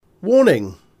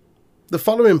Warning! The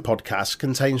following podcast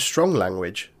contains strong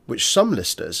language which some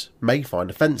listeners may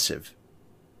find offensive.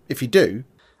 If you do,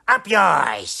 Up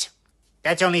yours!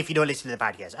 That's only if you don't listen to the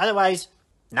podcast. Otherwise,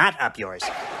 not up yours.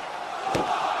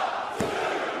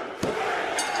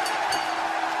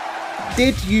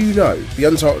 did you know the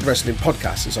Untitled Wrestling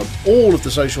Podcast is on all of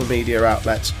the social media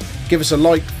outlets? Give us a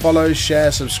like, follow,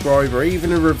 share, subscribe, or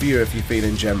even a review if you're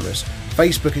feeling generous.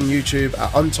 Facebook and YouTube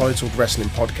at Untitled Wrestling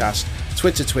Podcast,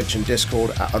 Twitter, Twitch and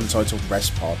Discord at Untitled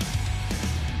Rest Pod.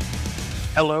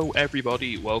 Hello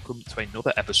everybody, welcome to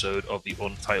another episode of the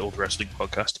Untitled Wrestling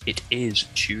Podcast. It is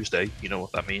Tuesday, you know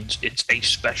what that means. It's a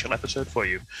special episode for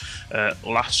you.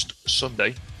 Last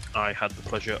Sunday, I had the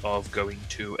pleasure of going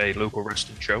to a local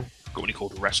wrestling show, a company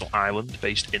called Wrestle Island,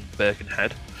 based in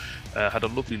Birkenhead. Had a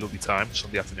lovely time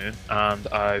Sunday afternoon, and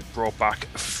I brought back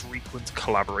a frequent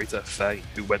collaborator, Faye,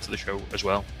 who went to the show as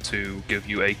well, to give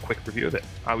you a quick review of it.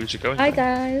 How was it going? Hi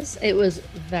guys, it was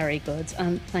very good,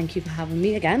 and thank you for having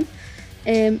me again.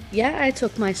 I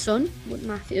took my son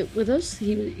Matthew with us.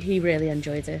 He really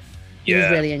enjoyed it. He was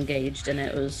really engaged, and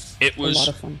it was a lot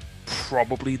of fun.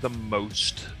 Probably the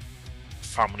most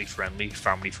family-friendly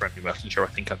wrestling show I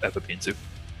think I've ever been to.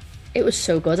 It was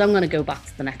so good. I'm going to go back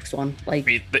to the next one. I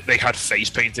mean, they had face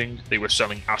painting. They were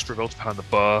selling Astrovolt behind the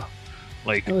bar.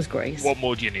 It was great. What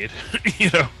more do you need? You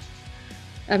know.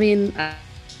 I mean,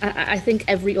 I think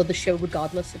every other show,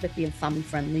 regardless of it being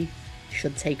family-friendly,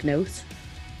 should take note.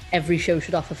 Every show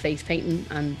should offer face painting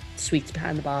and sweets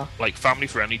behind the bar.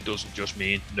 Family-friendly doesn't just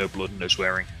mean no blood and no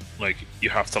swearing. You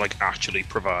have to actually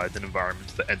provide an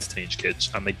environment that entertains kids,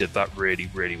 and they did that really,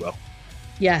 really well.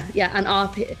 Yeah, and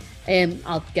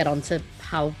I'll get on to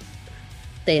how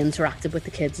they interacted with the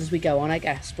kids as we go on, I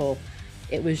guess, but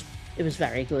it was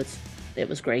very good. It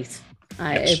was great.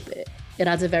 Yes. It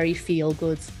had a very feel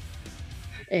good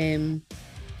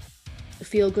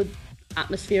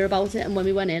atmosphere about it, and when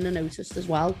we went in, I noticed as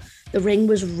well the ring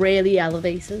was really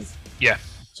elevated. Yeah.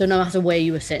 So no matter where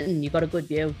you were sitting, you got a good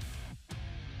view.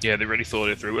 Yeah, they really thought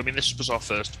it through. I mean, this was our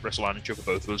first Wrestle Island show for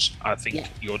both of us. I think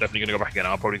you're definitely going to go back again.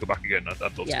 I'll probably go back again. I'd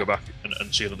love to go back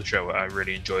and see another show. I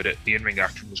really enjoyed it. The in-ring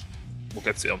action we'll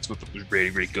get onto it, but it was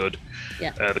really, really good.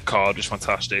 Yeah. The card was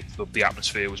fantastic. The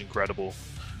atmosphere was incredible.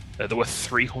 There were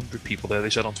 300 people there,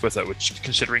 they said on Twitter, which,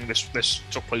 considering this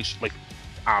took place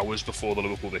hours before the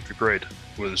Liverpool Victory Parade,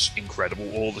 was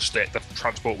incredible. All the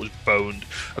transport was boned.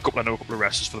 I know a couple of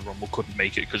wrestlers for the Rumble couldn't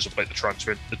make it because of the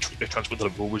transfer. The transport to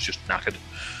Liverpool was just knackered.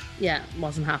 Yeah, it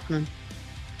wasn't happening.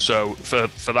 So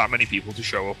for that many people to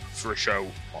show up for a show,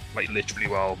 literally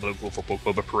while the Liverpool Football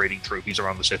Club are parading trophies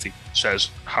around the city, says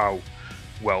how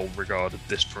well regarded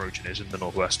this promotion is in the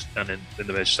Northwest and in the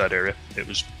Merseyside area. It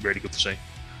was really good to see.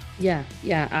 Yeah,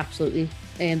 absolutely.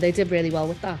 And they did really well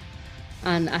with that.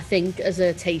 And I think as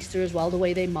a taster as well, the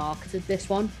way they marketed this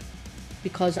one,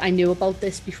 because I knew about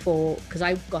this before, because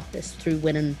I got this through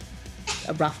winning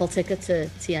a raffle ticket to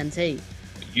TNT.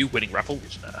 You winning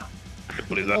raffles? Nah, I couldn't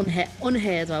believe that.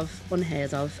 Unheard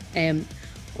of.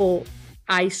 But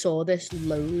I saw this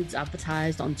loads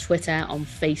advertised on Twitter, on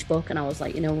Facebook, and I was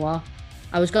like, you know what?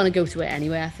 I was going to go to it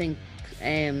anyway, I think,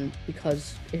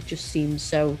 because it just seems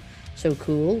so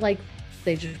cool.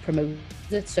 They just promoted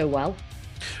it so well.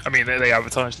 I mean, they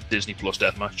advertised the Disney Plus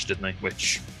deathmatch, didn't they?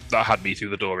 Which that had me through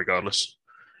the door regardless.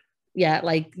 Yeah,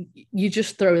 you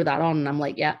just throw that on, and I'm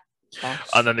like, yeah. Boss.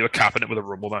 And then they were capping it with a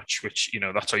Rumble match, which,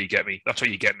 that's how you get me. That's how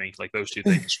you get me. Those two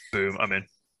things, boom, I'm in.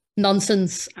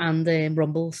 Nonsense and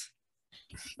Rumbles.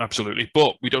 Absolutely,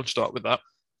 but we don't start with that.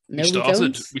 No, we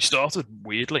don't. We started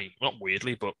weirdly, not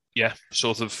weirdly, but yeah,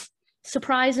 sort of.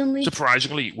 Surprisingly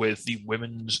with the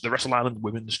Wrestle Island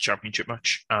Women's Championship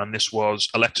match. And this was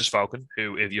Alexis Falcon,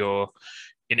 who, if you're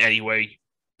in any way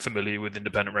familiar with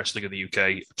independent wrestling in the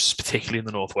UK, particularly in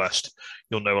the Northwest,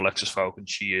 you'll know Alexis Falcon.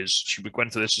 She went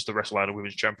into this as the Wrestle Island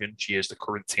Women's Champion. She is the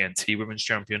current TNT Women's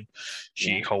Champion.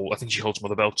 I think she holds some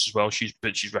other belts as well. She's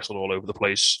wrestled all over the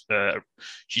place.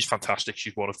 She's fantastic.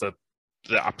 She's one of the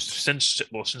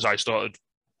since I started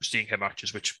seeing her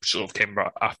matches, which sort of came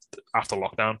about after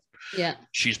lockdown. Yeah,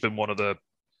 she's been one of the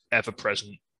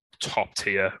ever-present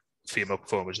top-tier female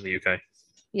performers in the UK.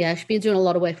 Yeah, she's been doing a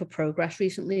lot of work for Progress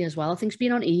recently as well. I think she's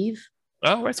been on Eve.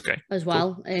 Oh, right, okay. As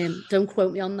well. Cool. Don't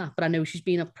quote me on that, but I know she's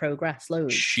been at Progress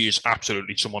loads. She is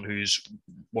absolutely someone who's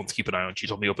one to keep an eye on. She's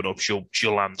on the up and up.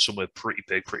 She'll land somewhere pretty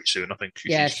big pretty soon, I think.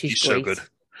 She's so good.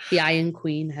 The Iron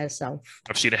Queen herself.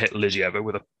 I've seen her hit Lizzie Ever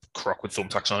with a crock with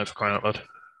thumbtacks on it, for crying out loud.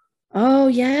 Oh,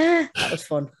 yeah. That was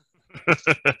fun.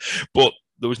 But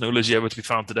there was no Lizzie Ever to be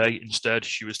found today. Instead,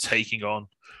 she was taking on,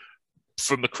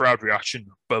 from the crowd reaction,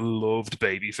 beloved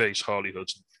babyface Harley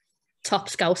Hudson. Top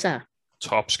Scouser.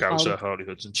 top scouser, Harley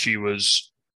Hudson. She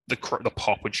was the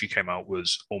pop when she came out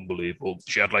was unbelievable.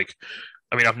 She had like,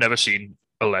 I mean, I've never seen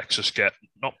Alexis get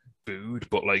not booed,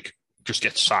 but like just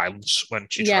get silence when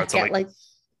she tried to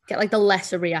get the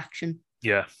lesser reaction.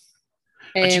 Yeah.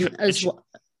 She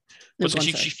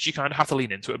kind of had to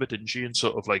lean into it a bit, didn't she? And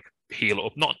sort of like heel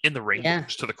up, not in the ring, but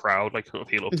just to the crowd, like sort of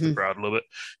heel up to the crowd a little bit.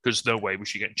 Because no way was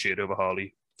she getting cheered over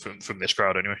Harley from this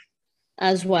crowd anyway.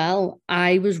 As well,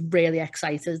 I was really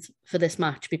excited for this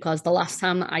match because the last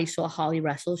time that I saw Harley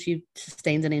wrestle, she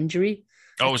sustained an injury.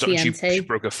 Oh, was that when she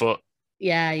broke her foot?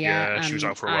 Yeah. She was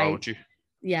out for a while, wasn't she?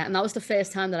 Yeah, and that was the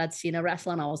first time that I'd seen her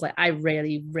wrestle, and I was like, I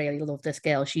really, really love this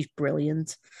girl. She's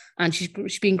brilliant, and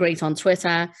she's been great on Twitter.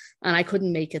 And I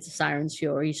couldn't make it to Siren's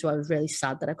Fury, so I was really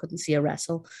sad that I couldn't see her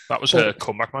wrestle. That was her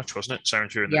comeback match, wasn't it?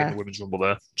 Siren's Fury in the Women's Rumble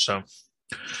there.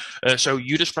 So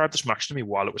you described this match to me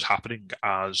while it was happening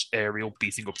as Ariel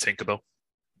beating up Tinkerbell.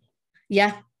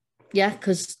 Yeah,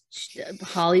 because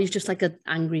Harley's just like an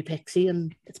angry pixie,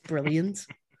 and it's brilliant.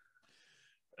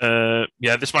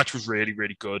 This match was really,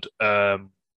 really good.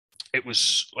 It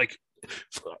was like,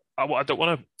 I don't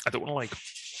want to like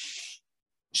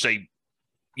say,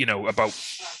 about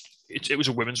it was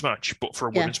a women's match, but for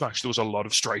a women's match, there was a lot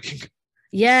of striking.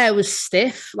 Yeah, it was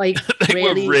stiff. Like they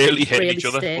were really hitting each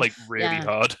other, stiff. Like really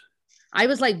hard. I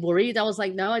was like worried. I was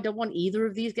like, no, I don't want either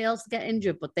of these girls to get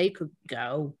injured, but they could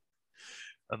go.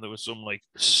 And there was some like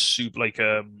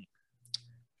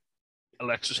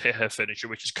Alexis hit her finisher,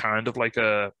 which is kind of like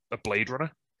a Blade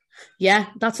Runner. Yeah,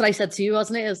 that's what I said to you,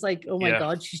 wasn't it? It was like, oh my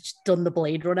God, she's just done the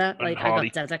Blade Runner. Like, Harley, I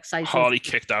got dead excited. Harley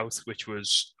kicked out, which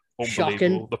was unbelievable.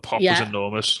 Shocking. The pop was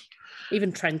enormous.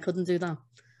 Even Trent couldn't do that.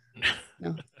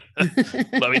 No.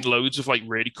 I mean, loads of like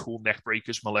really cool neck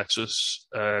breakers from Alexis.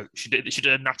 She did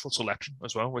a natural selection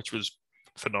as well, which was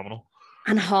phenomenal.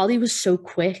 And Harley was so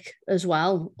quick as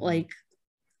well. Like,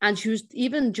 and she was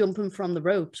even jumping from the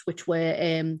ropes, which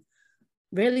were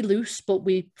really loose, but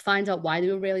we find out why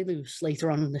they were really loose later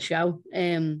on in the show.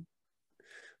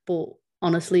 But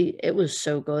honestly, it was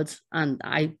so good, and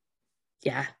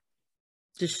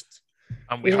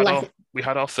we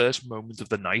had our first moment of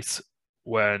the night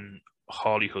when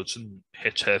Harley Hudson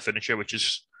hits her finisher, which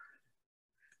is,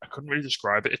 I couldn't really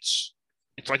describe it. It's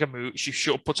like a move.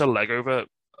 She puts her leg over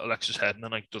Alexis' head and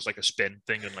then like does like a spin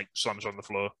thing and like slams her on the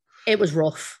floor. It was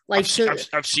rough. Like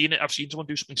I've seen it. I've seen someone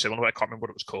do something similar, but I can't remember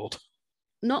what it was called.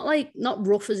 Not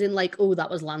rough as in like, oh, that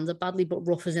was landed badly, but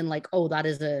rough as in like, oh, that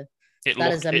is a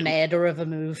murder of a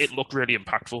move. It looked really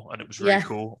impactful and it was really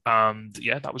cool. And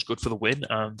that was good for the win.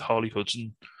 And Harley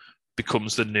Hudson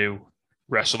becomes the new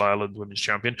Wrestle Island Women's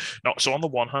Champion. Now, so on the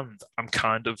one hand, I'm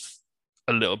kind of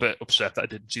a little bit upset that I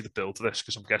didn't see the build to this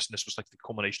because I'm guessing this was like the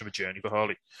culmination of a journey for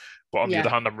Harley. But on the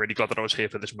other hand, I'm really glad that I was here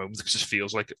for this moment because this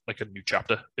feels like a new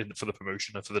chapter for the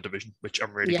promotion and for the division, which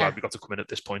I'm really glad we got to come in at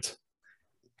this point.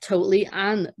 Totally.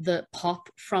 And the pop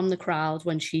from the crowd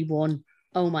when she won.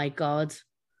 Oh my God.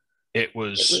 It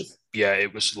was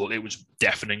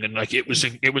deafening, and like it was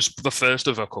the first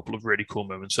of a couple of really cool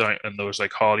moments. And there was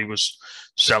like Harley was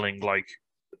selling like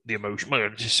the emotion, well,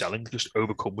 not just selling, just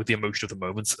overcome with the emotion of the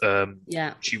moment.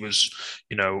 She was,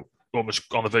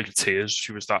 almost on the verge of tears.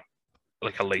 She was that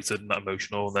like elated and that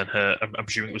emotional. And then I'm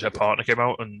presuming it was her partner came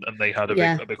out and they had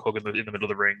a big hug in the middle of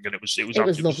the ring, and it was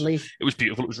lovely. It was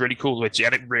beautiful. It was really cool, and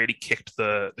it really kicked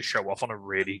the show off on a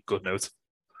really good note.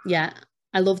 Yeah,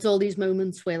 I loved all these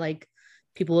moments where like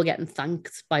people were getting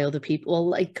thanked by other people,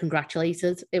 like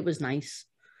congratulated. It was nice.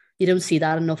 You don't see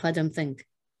that enough, I don't think.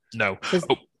 No.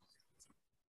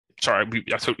 Sorry,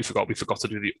 I totally forgot. We forgot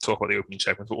to talk about the opening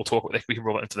segment, but we can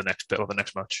roll it into the next bit or the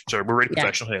next match. Sorry, we're really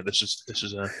professional here. This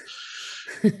is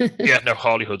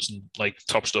Harley Hudson, like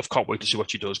top stuff. Can't wait to see what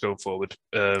she does going forward.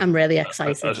 I'm really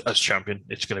excited as champion.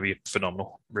 It's going to be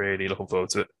phenomenal. Really looking forward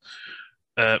to it.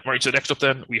 Right, so next up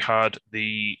then we had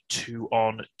the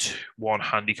 2-on-1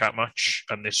 handicap match,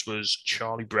 and this was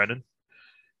Charlie Brennan,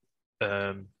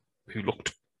 who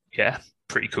looked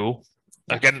pretty cool.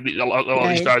 Again, a lot of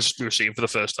these guys we were seeing for the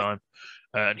first time,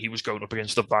 and he was going up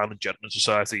against the Violent Gentleman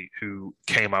Society, who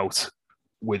came out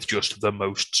with just the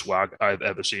most swag I've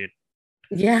ever seen.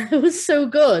 Yeah, it was so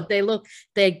good.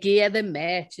 Their gear, their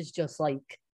merch is just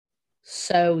like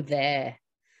so there,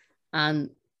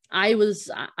 and I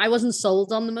wasn't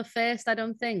sold on them at first, I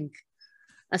don't think,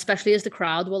 especially as the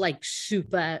crowd were like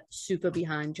super, super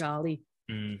behind Charlie.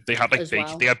 They had like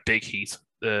they had big heat,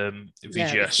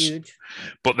 VGS, huge.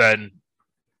 But then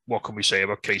what can we say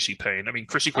about Casey Payne? I mean,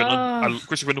 Chrissy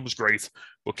Quinlan was great,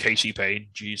 but Casey Payne,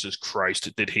 Jesus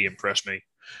Christ, did he impress me?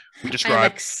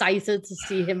 I'm excited to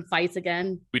see him fight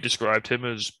again. We described him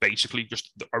as basically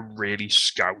just a really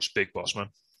scouse big boss man.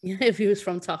 Yeah, if he was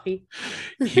from Turkey.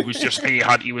 He was just he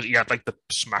had like the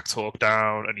smack talk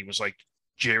down, and he was like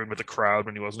jeering with the crowd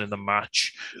when he wasn't in the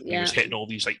match. He was hitting all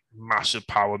these like massive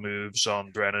power moves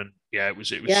on Brennan. Yeah, it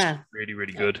was really,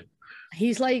 really good.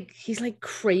 He's like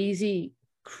crazy,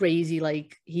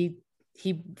 like he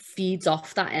feeds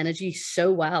off that energy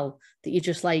so well that you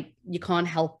just like you can't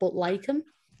help but like him.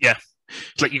 Yeah.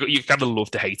 It's like you kind of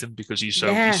love to hate him because he's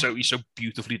so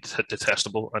beautifully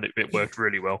detestable, and it worked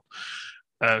really well.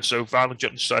 So Violent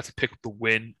Jet decided to pick up the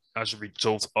win as a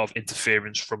result of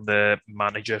interference from their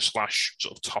manager / sort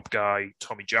of top guy,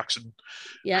 Tommy Jackson.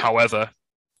 Yeah. However,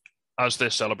 as they're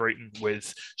celebrating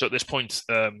so at this point,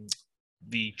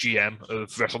 the GM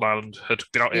of Wrestle Island had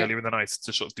been out earlier in the night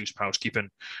to sort of do some housekeeping,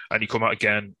 and he come out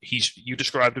again. You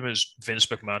described him as Vince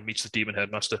McMahon meets the Demon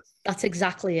Headmaster. That's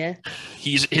exactly it.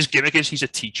 His gimmick is he's a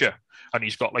teacher, and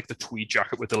he's got like the tweed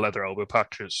jacket with the leather elbow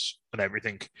patches and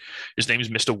everything. His name is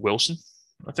Mr. Wilson,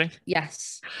 I think.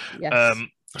 Yes.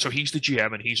 So he's the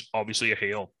GM, and he's obviously a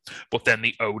heel. But then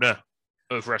the owner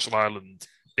of Wrestle Island,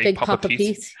 Big Papa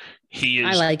Pete.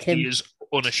 I like him. He is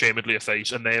unashamedly a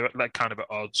face, and they're like kind of at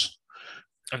odds.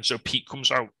 And so Pete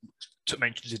comes out to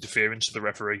mention his interference to the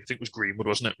referee. I think it was Greenwood,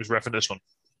 wasn't it? Was reffing this one?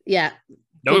 Yeah.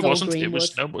 No, it wasn't. Greenwood.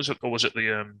 Was it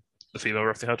the female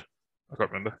ref they had? I can't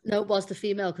remember. No, it was the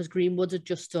female because Greenwood had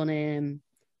just done. Yeah,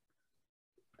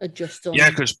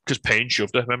 because Payne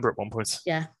shoved her. Remember at one point.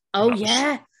 Yeah. Oh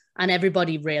yeah, and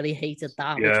everybody really hated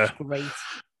that. Yeah. Which was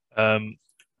great.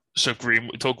 So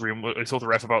Greenwood told the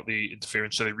ref about the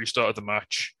interference, so they restarted the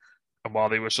match, and while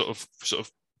they were sort of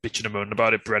bitching and moaning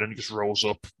about it, Brennan just rolls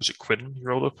up. Was it Quinlan he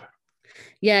rolled up?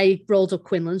 Yeah, he rolled up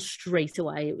Quinlan straight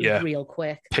away. It was real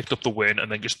quick. Picked up the win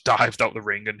and then just dived out the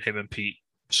ring, and him and Pete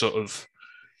sort of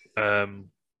had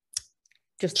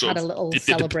a little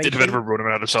celebration. Did a bit of a run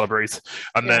around to celebrate.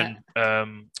 And then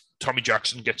Tommy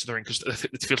Jackson gets to the ring because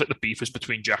it feels like the beef is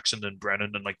between Jackson and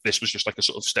Brennan, and like this was just like a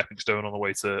sort of stepping stone on the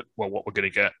way to what we're going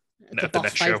to get at the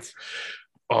next show.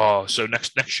 Oh, so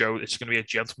next show, it's going to be a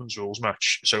gentleman's rules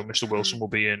match. So Mr. Wilson will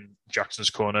be in Jackson's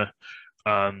corner,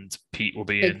 and Pete will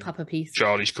be in Papa Pete.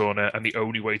 Charlie's corner. And the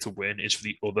only way to win is for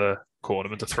the other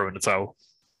cornerman to throw in the towel.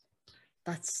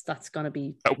 That's going to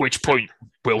be. At which point,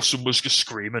 Wilson was just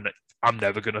screaming, "I'm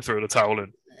never going to throw the towel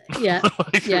in." Yeah,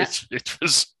 It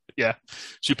was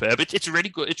superb. It's really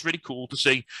good. It's really cool to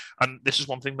see, and this is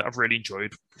one thing that I've really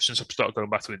enjoyed since I've started going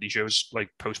back to indie shows like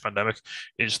post-pandemic,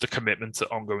 is the commitment to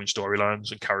ongoing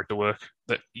storylines and character work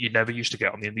that you never used to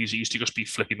get on the indies. It used to just be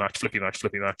flippy match.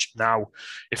 Now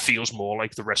it feels more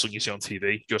like the wrestling you see on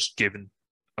TV, just given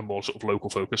a more sort of local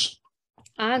focus.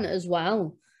 And as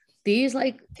well, these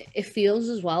it feels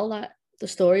as well that the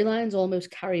storylines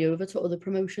almost carry over to other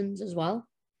promotions as well.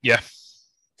 Yeah.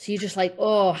 So you're just like,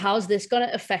 oh, how's this going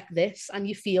to affect this? And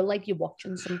you feel like you're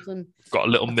watching something. Got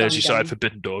a little Merseyside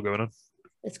Forbidden Door going on.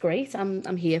 It's great.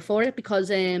 I'm here for it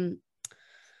because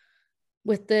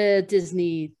with the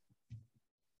Disney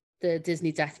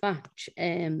death match,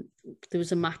 there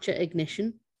was a match at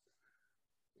Ignition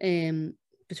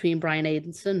between Brian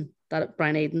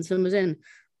Adenson was in,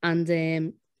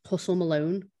 and Hustle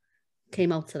Malone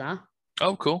came out to that.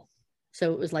 Oh, cool.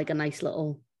 So it was like a nice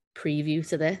little preview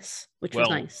to this, which was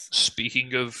nice.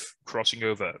 Speaking of crossing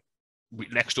over,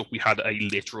 next up we had a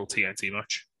literal TNT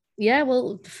match. Yeah,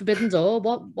 well, Forbidden Door,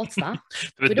 what's that?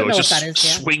 We don't know what that is.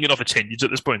 Swinging off its hinges at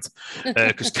this point,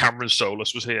 because Cameron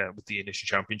Solis was here with the Initial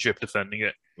Championship defending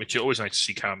it, which is always nice to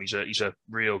see Cam. He's a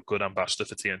real good ambassador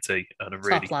for TNT and a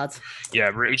really top lad.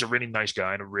 Yeah, he's a really nice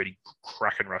guy and a really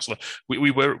cracking wrestler.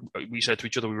 We said to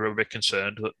each other we were a bit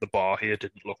concerned that the bar here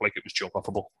didn't look like it was jump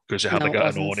offable because it had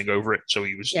an awning over it, so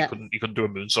he couldn't do a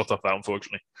moonsault off that,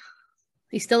 unfortunately.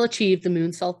 He still achieved the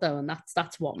moonsault though, and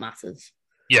that's what matters.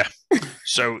 Yeah.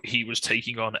 So he was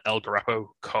taking on El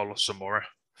Guapo Carlos Zamora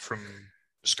from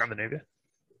Scandinavia.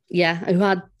 Yeah, who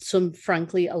had some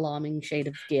frankly alarming shade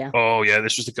of gear. Oh yeah,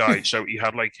 this was the guy. So he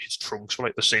had like his trunks were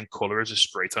like the same color as his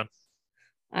spray tan,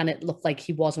 and it looked like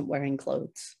he wasn't wearing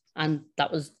clothes, and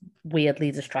that was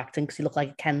weirdly distracting because he looked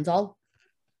like a Ken doll.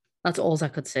 That's all I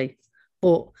could see.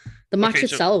 But the match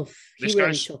itself, he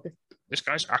really took it. This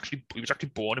guy's actually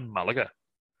born in Malaga,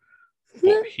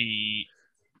 but he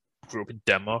grew up in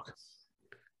Denmark.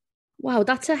 Wow,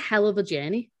 that's a hell of a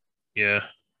journey. Yeah.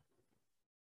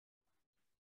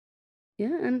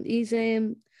 Yeah, and he's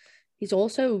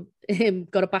also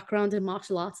got a background in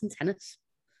martial arts and tennis,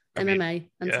 MMA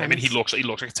and tennis. I mean, he looks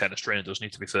like a tennis trainer, doesn't he?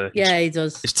 To be fair, he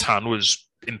does. His tan was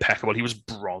impeccable. He was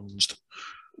bronzed.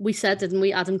 We said, didn't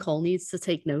we? Adam Cole needs to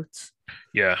take notes.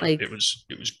 Yeah, it was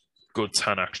good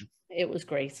tan action. It was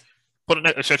great.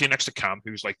 But especially next to Cam,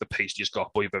 who's like the pastiest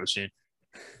goth boy you've ever seen.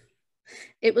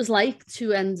 It was like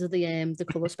two ends of the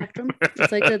color spectrum.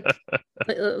 It's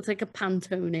like a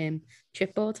Pantone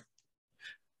chipboard.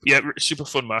 Yeah, super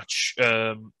fun match.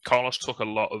 Carlos took a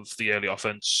lot of the early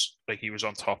offense. Like he was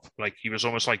on top. Like he was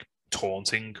almost like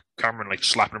taunting Cameron, like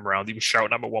slapping him around. He was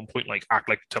shouting at him at one point, like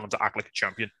tell him to act like a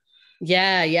champion.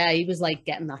 Yeah, he was like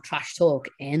getting that trash talk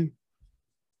in.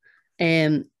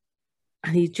 And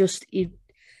he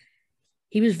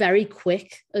was very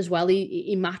quick as well.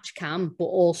 He matched Cam, but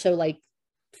also like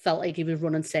felt like he was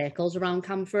running circles around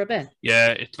Cam for a bit. Yeah,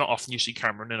 it's not often you see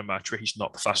Cameron in a match where he's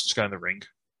not the fastest guy in the ring.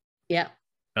 Yeah.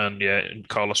 And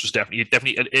Carlos was definitely,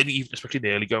 especially in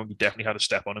the early going, he definitely had a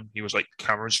step on him. He was like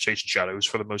Cameron's chasing shadows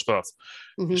for the most part.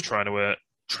 Mm-hmm. He was trying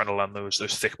to land those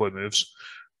thick boy moves,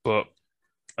 but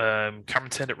Cameron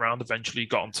turned it around. Eventually,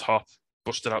 got on top,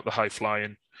 busted out the high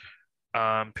flying,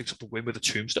 picks up the win with a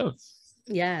tombstone.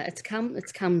 Yeah, it's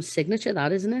Cam's signature,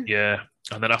 that isn't it? Yeah,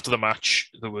 and then after the match,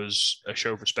 there was a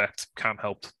show of respect. Cam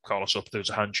helped Carlos up. There was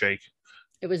a handshake.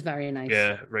 It was very nice.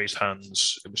 Yeah, raised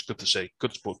hands. It was good to see.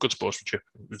 Good sportsmanship.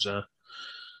 It was,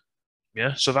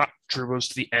 So that drew us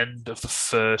to the end of the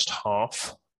first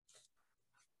half,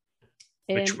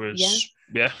 which was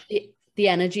The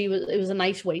energy was a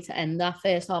nice way to end that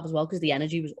first half as well because the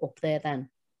energy was up there then.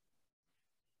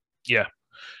 Yeah,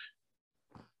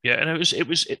 and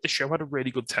the show had a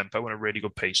really good tempo and a really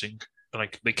good pacing.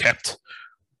 Like they kept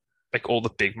like all the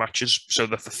big matches, so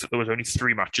that there was only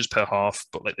 3 matches per half,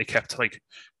 but like they kept like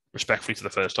respectfully to the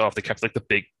first half, they kept like the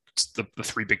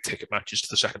 3 big ticket matches to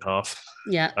the second half.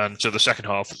 Yeah. And so the second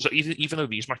half, so even though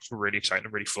these matches were really exciting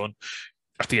and really fun,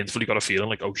 at the interval you got a feeling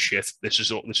like, oh shit, this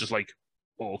is like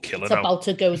all killer. It's about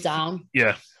to go down.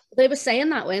 Yeah. They were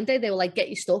saying that, weren't they? They were like, get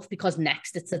your stuff because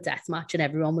next it's a death match, and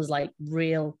everyone was like go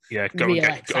and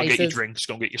get your drinks,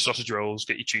 go and get your sausage rolls,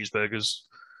 get your cheeseburgers,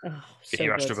 get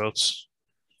your Astro Boats.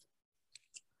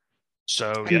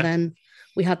 So and then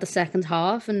we had the second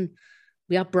half, and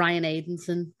we had Brian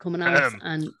Aidenson coming out,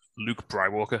 and Luke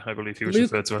Brywalker, I believe he was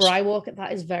referred to as. Brywalker,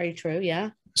 that is very true, yeah.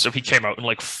 So he came out in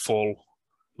like full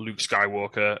Luke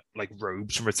Skywalker like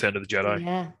robes from Return of the Jedi.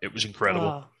 Yeah, it was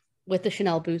incredible with the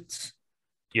Chanel boots.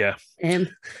 Yeah.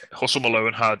 Hustle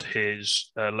Malone had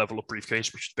his level up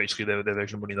briefcase, which is basically their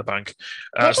version of Money in the Bank.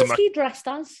 What was he dressed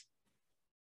as?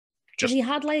 Because he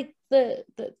had like the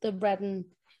red and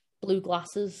blue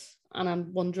glasses, and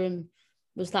I'm wondering,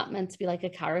 was that meant to be like a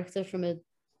character from a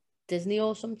Disney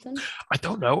or something? I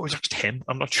don't know. It was just him.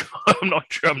 I'm not sure. I'm not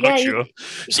sure.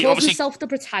 He calls himself the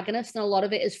protagonist, and a lot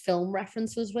of it is film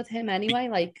references with him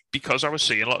anyway. Because I was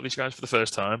seeing a lot of these guys for the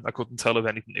first time, I couldn't tell if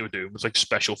anything they were doing was like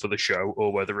special for the show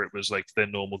or whether it was like their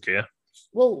normal gear.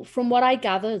 Well, from what I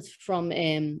gathered from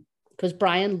because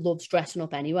Brian loves dressing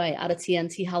up anyway. At a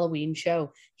TNT Halloween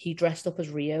show, he dressed up as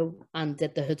Rio and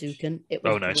did the Hadouken. It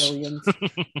was brilliant.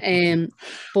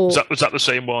 But was that the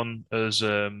same one as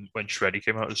when Shreddy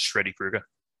came out as Shreddy Krueger?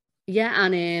 Yeah,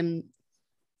 and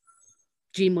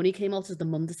G Money came out as the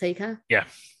Undertaker. Yeah,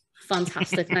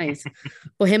 fantastic night.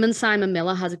 But him and Simon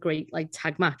Miller had a great like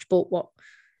tag match. But what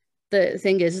the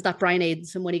thing is that Brian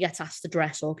Aidenson, when he gets asked to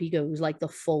dress up, he goes like the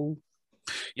full.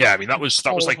 Yeah, I mean that was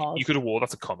like hard. You could have wore that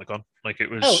to Comic-Con. Like it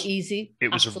was easy.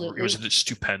 It was a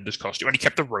stupendous costume, and he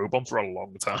kept the robe on for a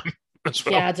long time as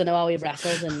well. Yeah, I don't know how he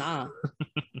wrestled in that.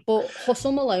 But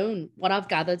Hustle Malone, what I've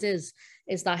gathered is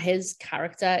that his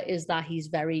character is that he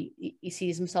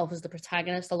sees himself as the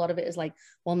protagonist. A lot of it is like,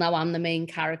 well, now I'm the main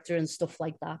character and stuff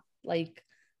like that. Like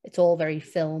it's all very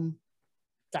film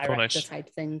director type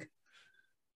thing.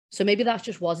 So maybe that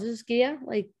just was his gear.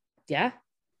 Like, yeah.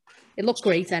 It looked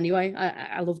great anyway.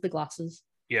 I love the glasses.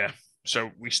 Yeah. So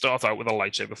we start out with a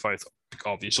lightsaber fight,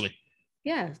 obviously.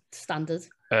 Yeah, standard.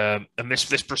 And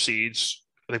this proceeds.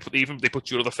 They put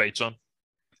Duel of the Fates on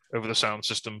over the sound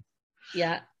system.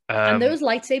 Yeah. And those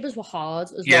lightsabers were hard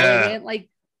as well. They weren't like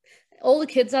all the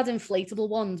kids had inflatable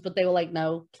ones, but they were like,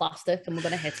 no, plastic, and we're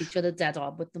gonna hit each other dead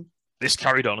hard with them. This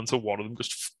carried on until one of them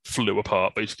just flew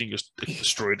apart, basically just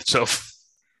destroyed itself.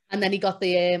 And then he got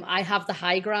the I have the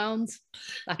high ground.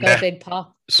 That got a big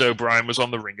pop. So Brian was on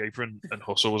the ring apron and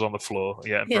Hustle was on the floor.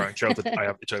 Yeah, and Brian shouted,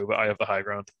 it's over, I have the high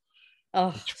ground.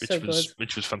 Oh,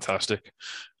 which was fantastic.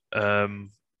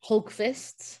 Hulk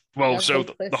fists. Well, so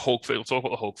the Hulk fist, we'll talk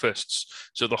about the Hulk fists.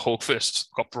 So the Hulk fists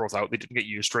got brought out. They didn't get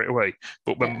used straight away.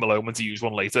 But when Malone went to use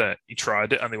one later, he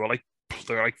tried it and they were like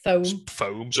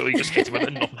foam. So he just hit him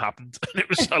and nothing happened. And it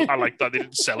was, I like that. They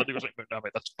didn't sell it. It was like, no,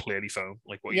 mate, that's clearly foam.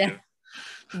 Like, what are you doing?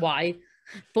 Why?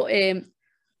 But and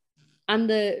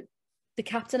the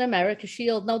Captain America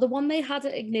shield. Now the one they had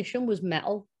at Ignition was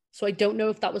metal, so I don't know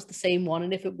if that was the same one,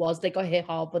 and if it was, they got hit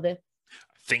hard with it.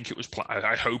 I think it was.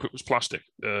 I hope it was plastic.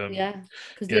 Yeah,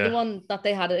 because the other one that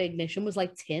they had at Ignition was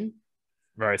like tin.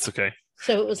 Right. Okay.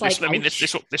 So it was like.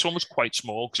 This one was quite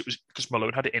small because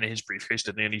Malone had it in his briefcase,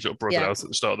 didn't he? And he sort of brought it out at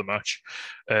the start of the match.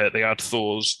 They had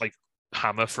Thor's like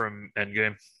hammer from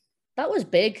Endgame. That was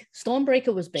big.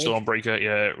 Stormbreaker was big. Stormbreaker,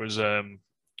 yeah, it was.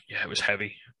 It was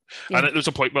heavy. Yeah. And there was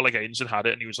a point where like Aidenson had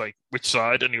it, and he was like, "Which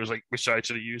side?" And he was like, "Which side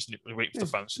should he use?" And he was waiting for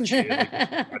the fans to cheer.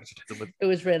 It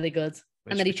was really good,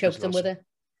 and then he choked him with it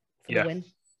for the win.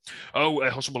 Oh,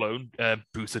 Hustle Malone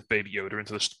booted Baby Yoda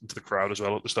into the crowd as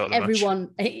well at the start of the match.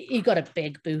 Everyone, he got a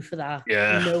big boo for that.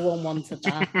 Yeah, no one wanted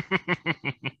that.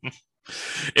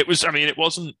 It was. I mean, it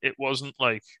wasn't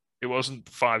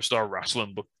 5-star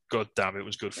wrestling, but god damn, it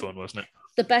was good fun, wasn't it?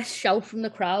 The best shout from the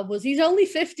crowd was, "He's only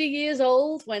 50 years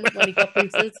old" when he got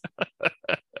booted.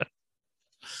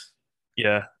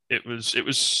 Yeah, it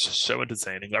was so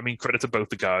entertaining. I mean, credit to both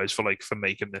the guys for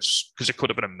making this, because it could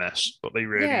have been a mess, but they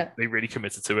really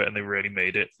committed to it, and they really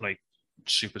made it like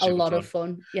super a lot fun. of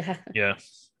fun. Yeah. Yeah.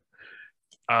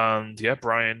 And yeah,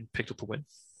 Brian picked up the win.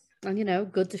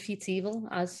 And good defeats evil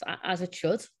as it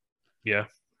should. Yeah.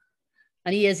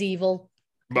 And he is evil.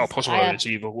 Well, possibly it's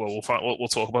evil. Well, we'll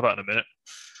talk about that in a minute.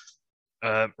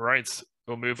 Right,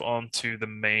 we'll move on to the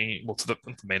main event.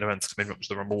 The main event was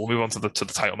the Rumble. We'll move on to the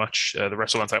title match, the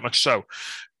WrestleMania title match. So,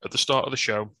 at the start of the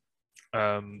show,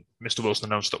 Mr. Wilson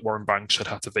announced that Warren Banks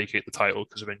had to vacate the title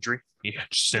because of injury. He had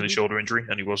sustained a shoulder injury,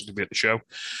 and he wasn't going to be at the show.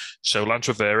 So Lance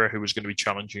Rivera, who was going to be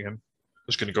challenging him,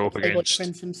 was going to go up against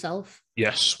Prince himself.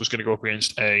 Yes, was going to go up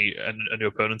against a new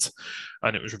opponent,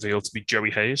 and it was revealed to be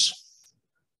Joey Hayes.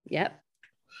 Yep.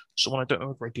 Someone I don't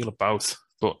know a great deal about,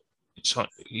 but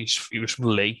he was from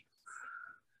Lee.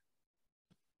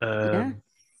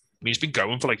 He's been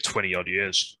going for like 20 odd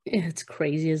years. Yeah, it's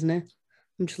crazy, isn't it?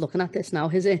 I'm just looking at this now.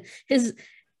 His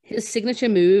signature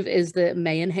move is the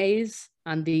Mayan Hayes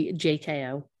and the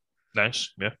JKO.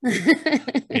 Nice, yeah.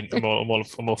 I'm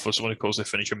all for someone who calls their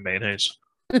finisher Mayan Hayes.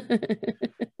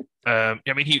 I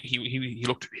mean, he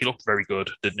looked very good,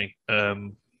 didn't he?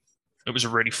 It was a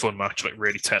really fun match, like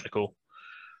really technical.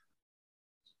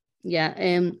 Yeah,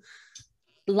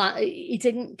 he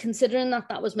didn't, considering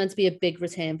that was meant to be a big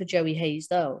return for Joey Hayes,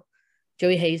 though.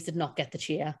 Joey Hayes did not get the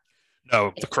cheer.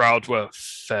 No, the crowd were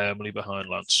firmly behind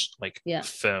Lance,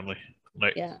 firmly.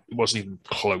 It wasn't even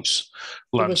close.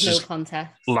 There was no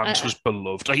contest. Lance was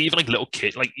beloved. Like even like little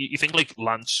kid, like you think like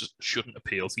Lance shouldn't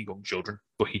appeal to young children,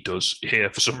 but he does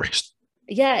here for some reason.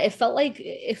 Yeah, it felt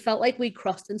like we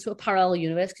crossed into a parallel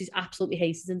universe because he's absolutely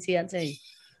hated in TNT.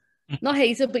 Not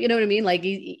hated, but you know what I mean? Like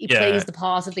he plays the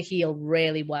part of the heel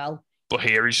really well. But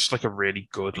here he's just like a really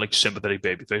good, like sympathetic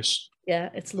babyface. Yeah,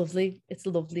 it's lovely. It's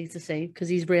lovely to see because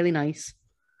he's really nice.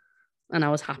 And I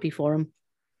was happy for him.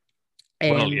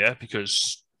 Well, yeah,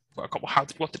 because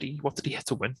what did he have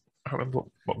to win? I don't remember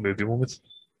what move he won with.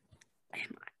 I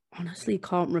honestly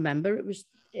can't remember.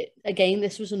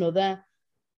 This was another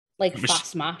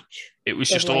fast match. It was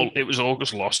just it was all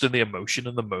just lost in the emotion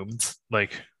and the moment.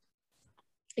 Like,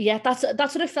 yeah, that's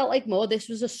what it felt like more. This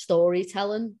was a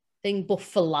storytelling thing, but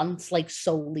for Lance, like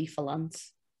solely for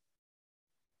Lance.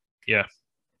 Yeah.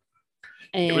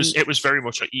 It was very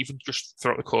much like, even just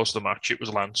throughout the course of the match, it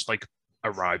was Lance like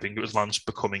arriving. It was Lance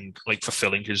becoming, like,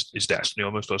 fulfilling his destiny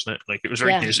almost, wasn't it? Like, it was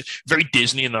very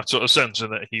Disney in that sort of sense,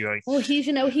 and that he like. Well, he's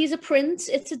a prince.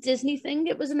 It's a Disney thing.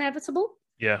 It was inevitable.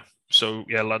 Yeah. So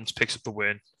yeah, Lance picks up the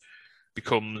win,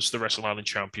 becomes the Wrestle Island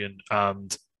champion,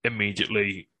 and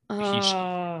immediately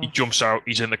he jumps out.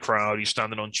 He's in the crowd. He's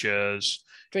standing on chairs.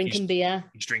 Drinking beer.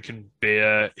 He's drinking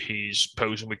beer. He's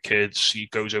posing with kids. He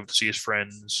goes over to see his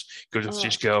friends. Goes over to see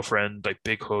his girlfriend. Like,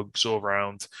 big hugs all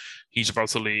around. He's about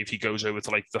to leave. He goes over to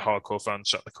like the hardcore fans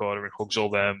sat in the corner and hugs all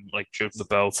them. Like, shows them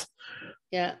the belt.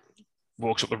 Yeah.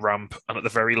 Walks up the ramp, and at the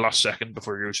very last second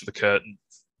before he goes to the curtain,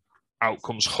 out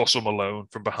comes Hustle Malone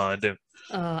from behind him.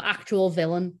 Actual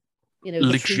villain. You know,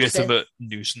 legitimate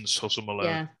nuisance. Hustle Malone.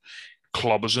 Yeah.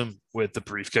 Clobbers him with the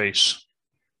briefcase.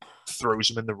 Throws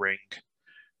him in the ring.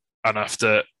 And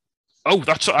after,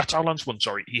 that's how Lance won.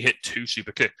 Sorry, he hit 2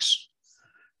 super kicks.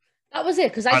 That was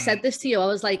it, because I said this to you. I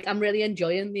was like, I'm really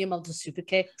enjoying the amount of super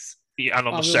kicks. Yeah, and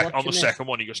on the second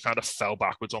one, he just kind of fell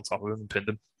backwards on top of him and pinned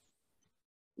him.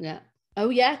 Yeah. Oh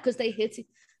yeah, because they hit it.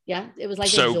 Yeah, it was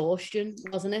like exhaustion,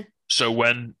 wasn't it? So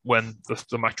when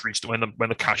the match reached, when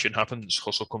the cash in happens,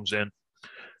 Hustle comes in.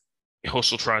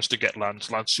 Hustle tries to get Lance.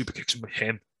 Lance super kicks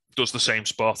him. Does the same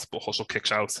spot, but Hustle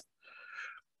kicks out.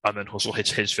 And then Hustle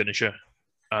hits his finisher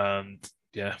and,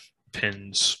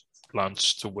 pins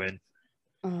Lance to win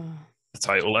the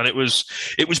title. And it was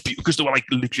because there were like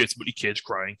legitimately kids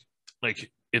crying,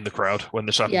 like, in the crowd when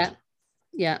this happened.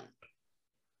 Yeah.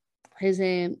 his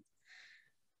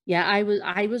yeah, I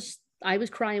was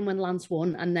crying when Lance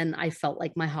won, and then I felt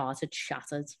like my heart had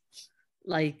shattered.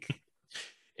 Like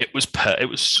it was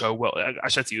so well. I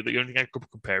said to you, the only thing I could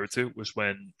compare it to was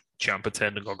when Ciampa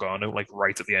turned and Gargano, like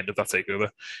right at the end of that takeover.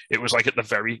 It was like at the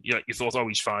very, you thought, oh,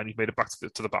 he's fine, he's made it back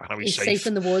to the back, now he's safe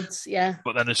in the woods, yeah.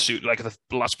 But then as soon, like at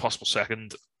the last possible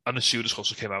second, and as soon as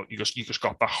Hustle came out, you just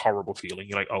got that horrible feeling.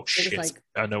 You're like, oh shit, like,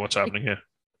 I know what's happening here.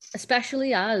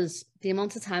 Especially as the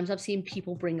amount of times I've seen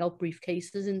people bring out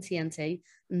briefcases in TNT,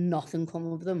 nothing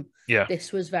come of them. Yeah,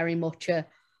 this was very much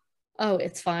oh,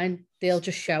 it's fine. They'll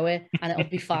just show it and it'll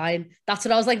be fine. That's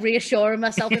what I was like reassuring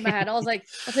myself in my head. I was like,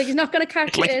 he's not going to cash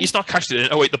it in. He's not cashed it in.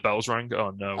 Oh wait, the bells rang.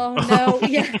 Oh no. Oh no.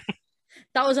 Yeah,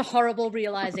 that was a horrible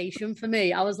realization for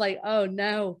me. I was like, oh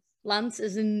no, Lance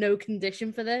is in no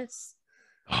condition for this.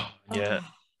 Yeah,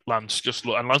 Lance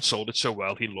Lance sold it so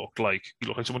well. He looked like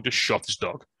someone just shot his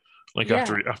dog. Like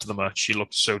after the match, he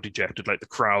looked so dejected. Like the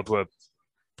crowd were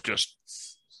just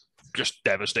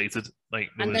devastated.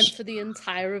 Then for the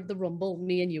entire of the Rumble,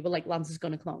 me and you were like, Lance is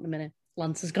going to come out in a minute.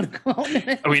 Lance is going to come out in a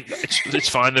minute. I mean, it's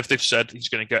fine if they've said he's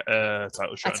going to get a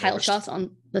title shot. A title shot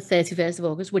on the 31st of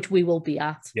August, which we will be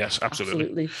at. Yes,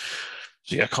 absolutely.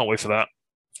 So yeah, can't wait for that.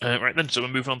 Right then, so we're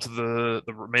moving on to the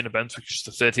main event, which is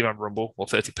the 30-man Rumble, or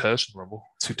 30-person Rumble,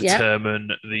 to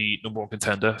determine the number one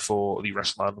contender for the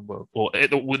Wrestle Island World, or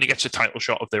when he gets a title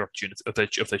shot of their opportunity of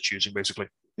their choosing, basically.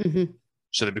 Mm-hmm.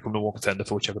 So they become the one contender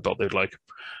for whichever belt they'd like.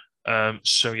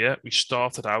 So yeah, we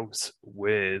started out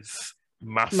with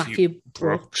Matthew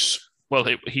Brooks. Well,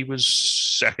 he was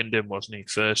second in, wasn't he?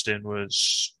 First in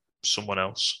was someone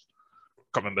else.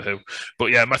 Can't remember who.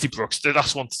 But yeah, Matthew Brooks,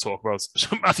 that's one to talk about.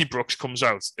 So Matthew Brooks comes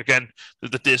out. Again,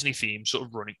 the Disney theme sort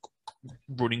of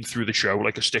running through the show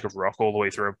like a stick of rock all the way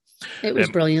through. It was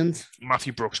brilliant.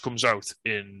 Matthew Brooks comes out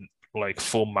in like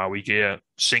full Maui gear,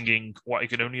 singing what I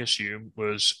can only assume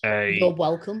was You're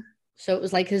Welcome. So it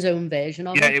was like his own version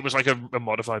of it. Yeah, it was like a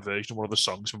modified version of one of the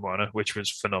songs from Moana, which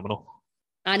was phenomenal.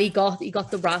 And he got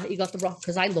the rock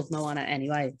because I love Moana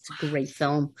anyway. It's a great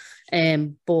film.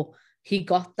 But he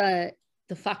got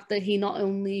the fact that he not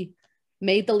only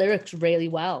made the lyrics really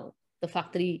well, the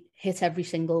fact that he hit every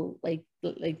single like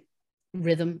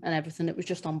rhythm and everything, it was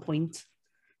just on point.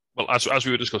 Well, as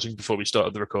we were discussing before we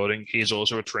started the recording, he is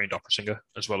also a trained opera singer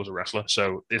as well as a wrestler.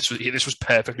 So this was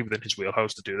perfectly within his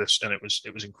wheelhouse to do this, and it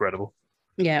was incredible.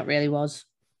 Yeah, it really was.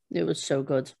 It was so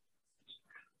good.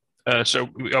 So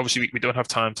we don't have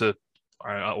time to,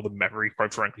 or the memory,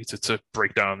 quite frankly, to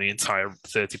break down the entire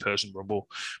 30-person Rumble.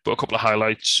 But a couple of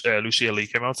highlights: Lucia Lee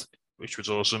came out, which was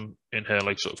awesome in her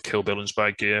like sort of Kill Bill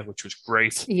inspired gear, which was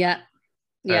great. Yeah.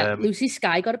 Lucy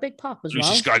Sky got a big pop as well.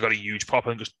 Lucy Sky got a huge pop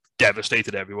and just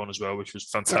devastated everyone as well, which was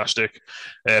fantastic.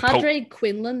 Padre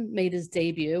Quinlan made his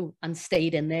debut and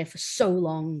stayed in there for so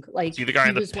long. Like the guy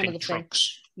in the pink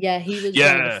trunks. Yeah, he was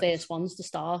one of the first ones to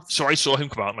start. So I saw him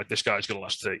come out and like, this guy's going to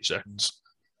last 30 seconds.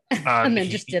 And then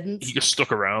just didn't. He just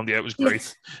stuck around. Yeah, it was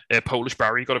great. Polish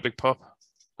Barry got a big pop.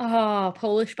 Oh,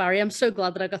 Polish Barry. I'm so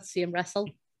glad that I got to see him wrestle.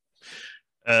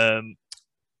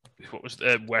 What was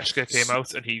Wesker came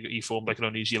out and he formed like an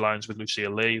Uneasy Alliance with Lucia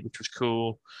Lee, which was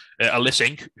cool. Alice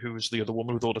Inc., who was the other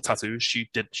woman with all the tattoos,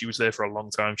 she was there for a long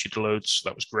time. She did loads.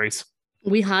 That was great.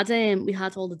 We had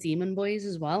all the Demon Boys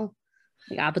as well,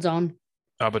 like Abaddon,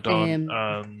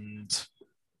 and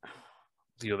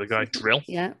the other guy Drill.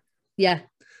 Yeah.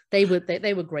 They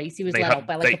were great. He was let out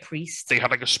by like a priest. They had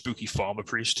like a spooky farmer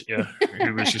priest,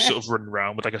 who was just sort of running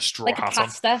around with like a straw like hat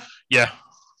on. Yeah.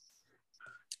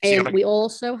 We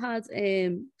also had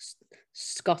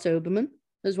Scott Oberman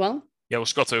as well. Yeah, well,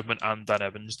 Scott Oberman and Dan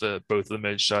Evans, both of the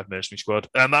Mercenary Squad.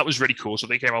 And that was really cool. So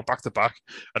they came out back to back,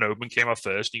 and Oberman came out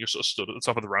first, and he just sort of stood at the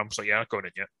top of the ramp. Like, yeah, not going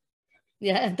in yet.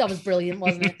 Yeah, that was brilliant,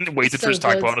 wasn't it? Waited for his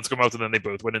tag partner to come out, and then they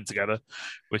both went in together,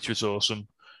 which was awesome.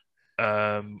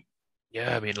 Yeah,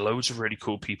 I mean, loads of really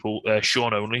cool people.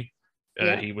 Sean Only,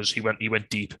 he went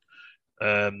deep.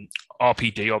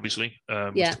 RPD obviously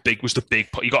was the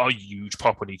big pop. He got a huge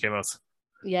pop when he came out.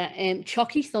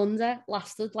 Chucky Thunder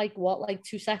lasted like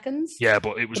 2 seconds. Yeah,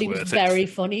 but it was worth it. Very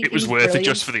funny. It was worth brilliant. It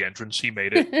just for the entrance. He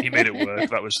made it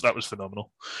work. That was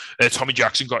phenomenal. Tommy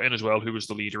Jackson got in as well, who was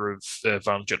the leader of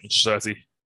Violent Gentleman Society.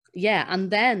 Yeah,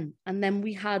 and then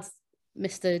we had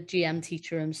Mr. GM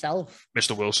Teacher himself,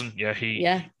 Mr. Wilson.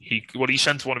 He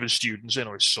sent one of his students in,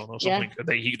 or his son or something. Yeah.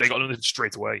 They got eliminated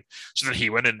straight away. So then he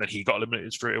went in and he got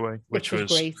eliminated straight away, which was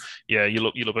great. Yeah, you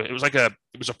love it.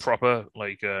 It was a proper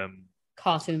like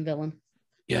cartoon villain.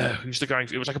 Yeah, who's the guy?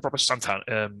 It was like a proper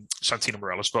Santino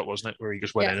Morella spot, wasn't it? Where he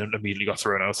just went in and immediately got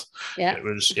thrown out. Yeah,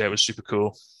 it was super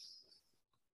cool.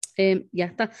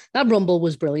 That Rumble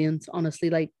was brilliant. Honestly,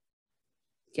 like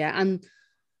Yeah, and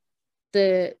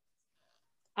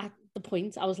at the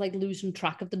point I was like losing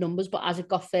track of the numbers, but as it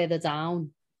got further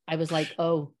down, I was like,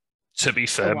 oh. To be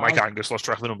fair, wow. Mike Angus lost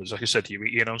track of the numbers. Like I said to you,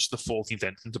 he announced the 14th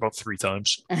entrant about 3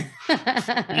 times.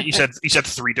 he said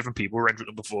 3 different people were entrant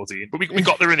number 14, but we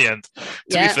got there in the end.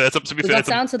 To be fair,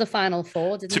 down to the final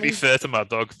 4, didn't we? To be fair to Mad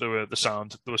Dog, there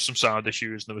was some sound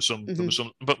issues, and there was some,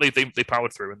 but they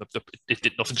powered through, and it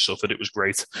did nothing suffered. It was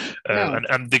great,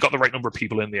 and they got the right number of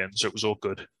people in the end, so it was all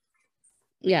good.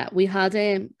 Yeah, we had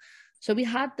so we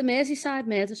had the Merseyside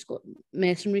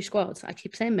Mercenary Squad. I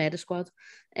keep saying Murder Squad.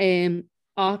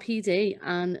 RPD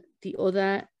and the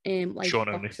other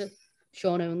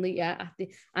Sean Only, yeah.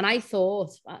 And I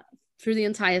thought through the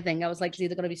entire thing, I was like, it's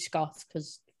either going to be Scott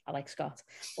because I like Scott,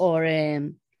 or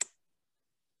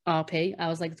RP. I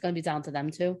was like, it's going to be down to them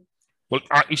two. Well,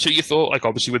 so you thought, like,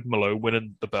 obviously with Malone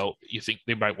winning the belt, you think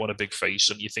they might want a big face,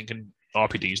 and you're thinking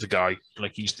RPD's the guy,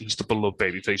 like he's the beloved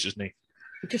baby face, isn't he?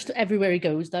 Just everywhere he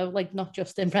goes, though, like not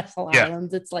just in Wrestle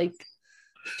Island. It's like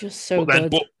just so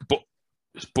good.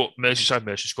 But Merseyside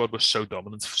Mercy Squad was so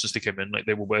dominant since they came in. Like,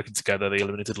 they were working together. They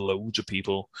eliminated loads of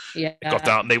people. Yeah, it got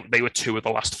down. They were 2 of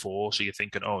the last 4. So you're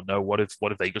thinking, oh no, what if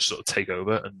they just sort of take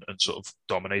over and sort of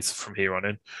dominate from here on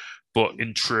in? But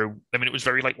in true, I mean, it was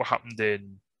very like what happened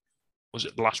in, was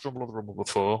it the last Rumble or the Rumble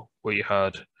before, where you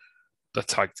had the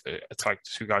tag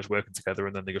 2 guys working together,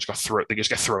 and then they just get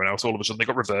thrown out all of a sudden. They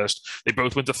got reversed. They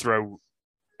both went to throw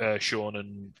Sean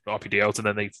and RPD out, and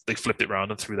then they flipped it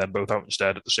around and threw them both out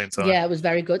instead at the same time. Yeah, it was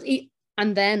very good.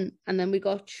 And then we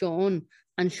got Sean,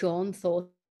 and Sean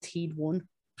thought he'd won.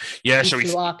 Yeah, so he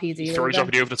throws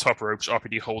RPD over the top ropes.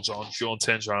 RPD holds on. Sean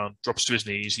turns around, drops to his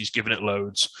knees. He's giving it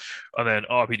loads, and then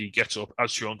RPD gets up as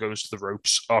Sean goes to the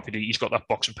ropes. RPD, he's got that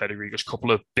boxing pedigree. He gets a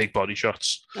couple of big body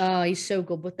shots. Oh, he's so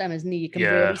good with them, isn't he? You can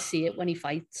really see it when he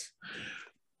fights.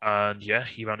 And yeah,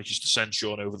 he manages to send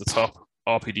Sean over the top.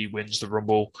 RPD wins the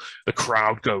Rumble. The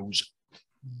crowd goes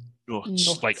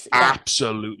nuts, like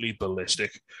absolutely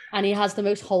ballistic. And he has the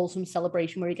most wholesome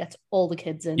celebration where he gets all the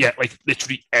kids in. Yeah, like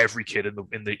literally every kid in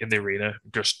the arena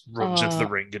just runs into the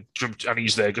ring and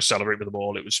he's there just celebrating with them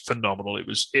all. It was phenomenal. It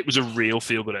was a real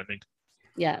feel good ending.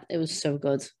 Yeah, it was so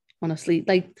good. Honestly,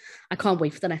 like I can't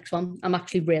wait for the next one. I'm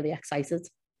actually really excited.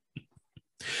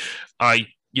 And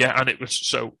it was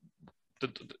so.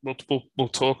 We'll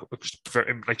talk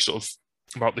like sort of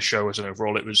about the show as an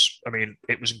overall. It was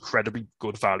incredibly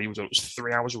good value. It was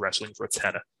 3 hours of wrestling for a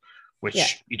tenner,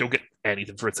 which you don't get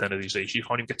anything for a tenner these days. You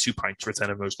can't even get 2 pints for a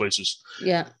tenner in most places.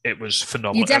 Yeah, it was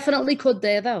phenomenal. You definitely could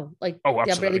there though. Like, they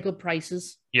have really good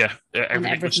prices. Yeah,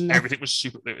 everything was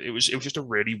super. It was just a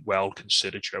really well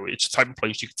considered show. It's the type of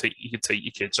place you could take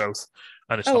your kids out,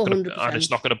 and it's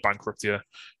not going to bankrupt you.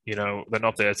 You know, they're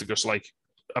not there to just like.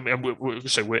 I mean,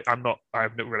 I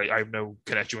have no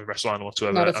connection with Wrestle Island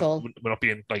whatsoever. Not at all. We're not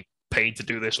being like paid to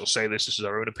do this or say this. This is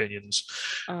our own opinions.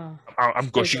 I'm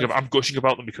gushing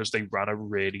about them because they ran a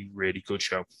really, really good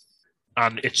show,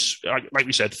 and it's like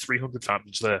we said, 300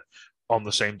 fans there on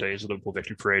the same day as the Liverpool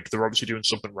Victory Parade. They're obviously doing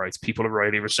something right. People are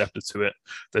really receptive to it.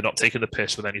 They're not taking the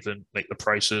piss with anything like the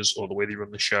prices or the way they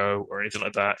run the show or anything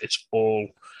like that. It's all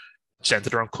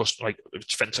centered around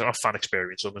fan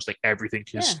experience. Almost like everything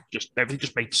just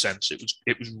made sense.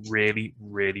 It was really,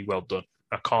 really well done.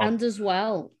 And as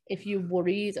well, if you're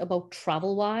worried about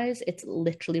travel wise, it's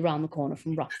literally around the corner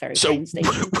from Rock Ferry train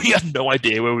station. We had no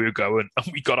idea where we were going, and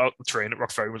we got out the train at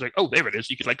Rock Ferry and was like, oh, there it is.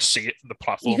 You could like see it from the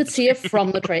platform. You could see it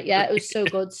from the train. Yeah, it was so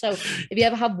good. So if you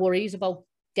ever have worries about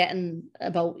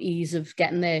ease of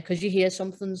getting there, because you hear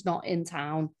something's not in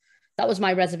town, that was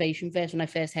my reservation first when I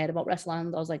first heard about Wrestle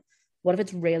Island. I was like, what if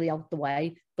it's really out the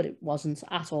way? But it wasn't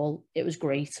at all. It was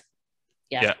great.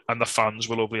 Yeah, and the fans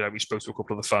were lovely. Like, we spoke to a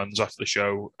couple of the fans after the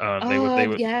show, and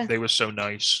they were so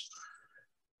nice.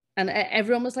 And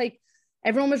everyone was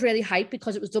really hyped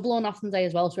because it was Double or Nothing Day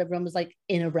as well. So everyone was like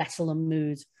in a wrestling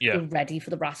mood. Yeah, they're ready for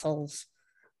the wrestles.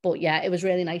 But yeah, it was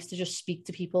really nice to just speak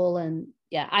to people. And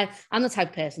yeah, I'm the type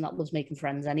of person that loves making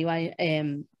friends anyway.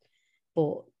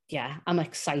 But yeah, I'm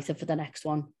excited for the next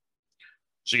one.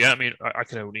 So yeah, I mean, I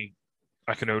can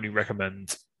only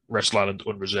recommend Wrestle Island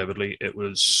unreservedly. It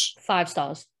was 5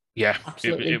 stars. Yeah,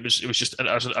 absolutely. It was just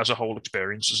as a whole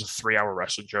experience, as a 3-hour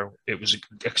wrestling show. It was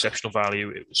exceptional value.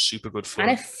 It was super good fun.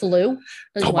 And it flew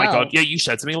as well. Oh my god! Yeah, you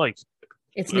said to me like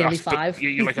it's nearly 5.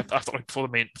 You're like after like before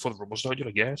the Rumble started, you're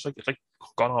like, yeah, it's like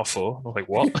gone half 4. I was like,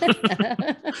 what?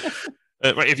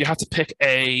 Right, if you had to pick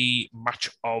a match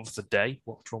of the day,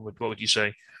 what would you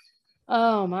say?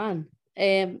 Oh man,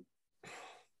 it's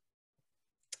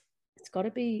got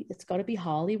to be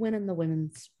Harley winning the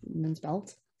women's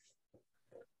belt.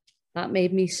 That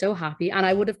made me so happy, and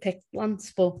I would have picked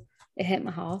Lance, but It hit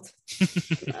my heart.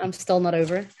 I'm still not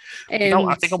over it.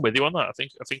 I think I'm with you on that. I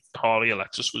think Harley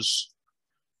Alexis was.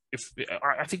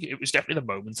 I think it was definitely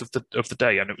the moment of the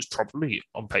day, and it was probably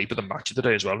on paper the match of the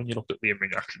day as well. When you looked at the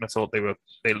in-ring action, I thought they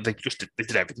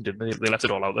did everything, didn't they? They left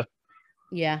it all out there.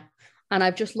 Yeah, and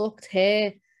I've just looked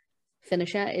here.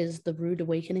 Finisher is the Rude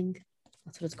Awakening.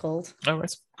 That's what it's called. Oh,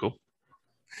 right, cool.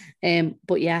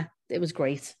 But yeah, it was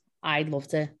great. I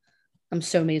loved it. I'm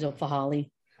so made up for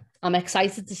Harley. I'm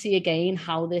excited to see again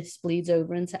how this bleeds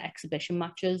over into exhibition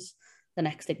matches, the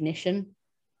next Ignition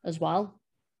as well.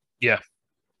 Yeah.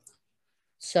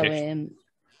 So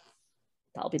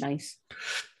that'll be nice.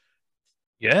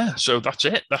 Yeah, so that's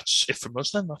it. That's it from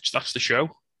us then. That's the show.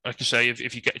 Like I say,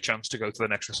 if you get a chance to go to the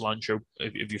next WrestleLine show,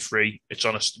 if you're free, it's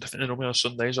on normally on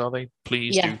Sundays, are they?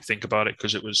 Please do think about it,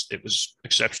 because it was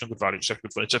exceptional good value,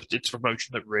 exceptional good fun. It's a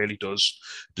promotion that really does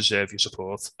deserve your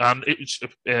support. And it's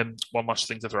one last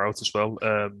thing to throw out as well.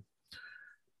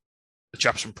 The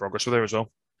chaps from Progress were there as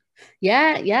well.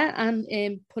 Yeah,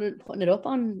 and putting it up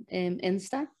on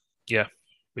Insta. Yeah,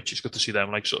 which is good to see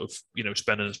them, like, sort of,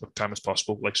 spending as much time as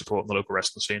possible, like, supporting the local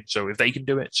wrestling scene. So if they can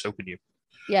do it, so can you.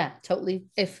 Yeah, totally.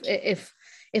 If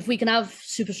we can have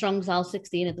Super Strong Style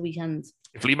 16 at the weekend.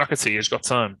 If Lee McAtee's got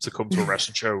time to come to a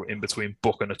wrestling show in between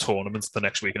booking a tournament the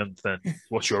next weekend, then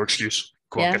what's your excuse?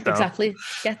 Go on, get down. Exactly.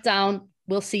 Get down.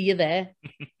 We'll see you there.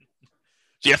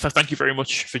 So yeah, thank you very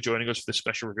much for joining us for this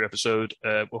special review episode.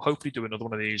 We'll hopefully do another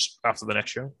one of these after the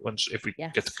next show. If we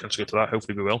get to go to that,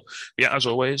 hopefully we will. But yeah, as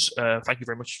always, thank you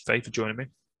very much, Faye, for joining me.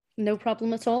 No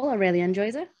problem at all. I really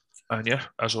enjoyed it. And yeah,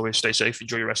 as always, stay safe,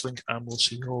 enjoy your wrestling, and we'll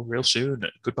see you all real soon.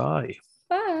 Goodbye.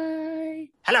 Bye.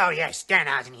 Hello, yes,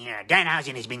 Danhausen here.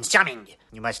 Danhausen has been summoned.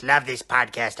 You must love this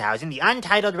podcast housing, the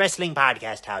Untitled Wrestling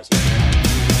Podcast housing.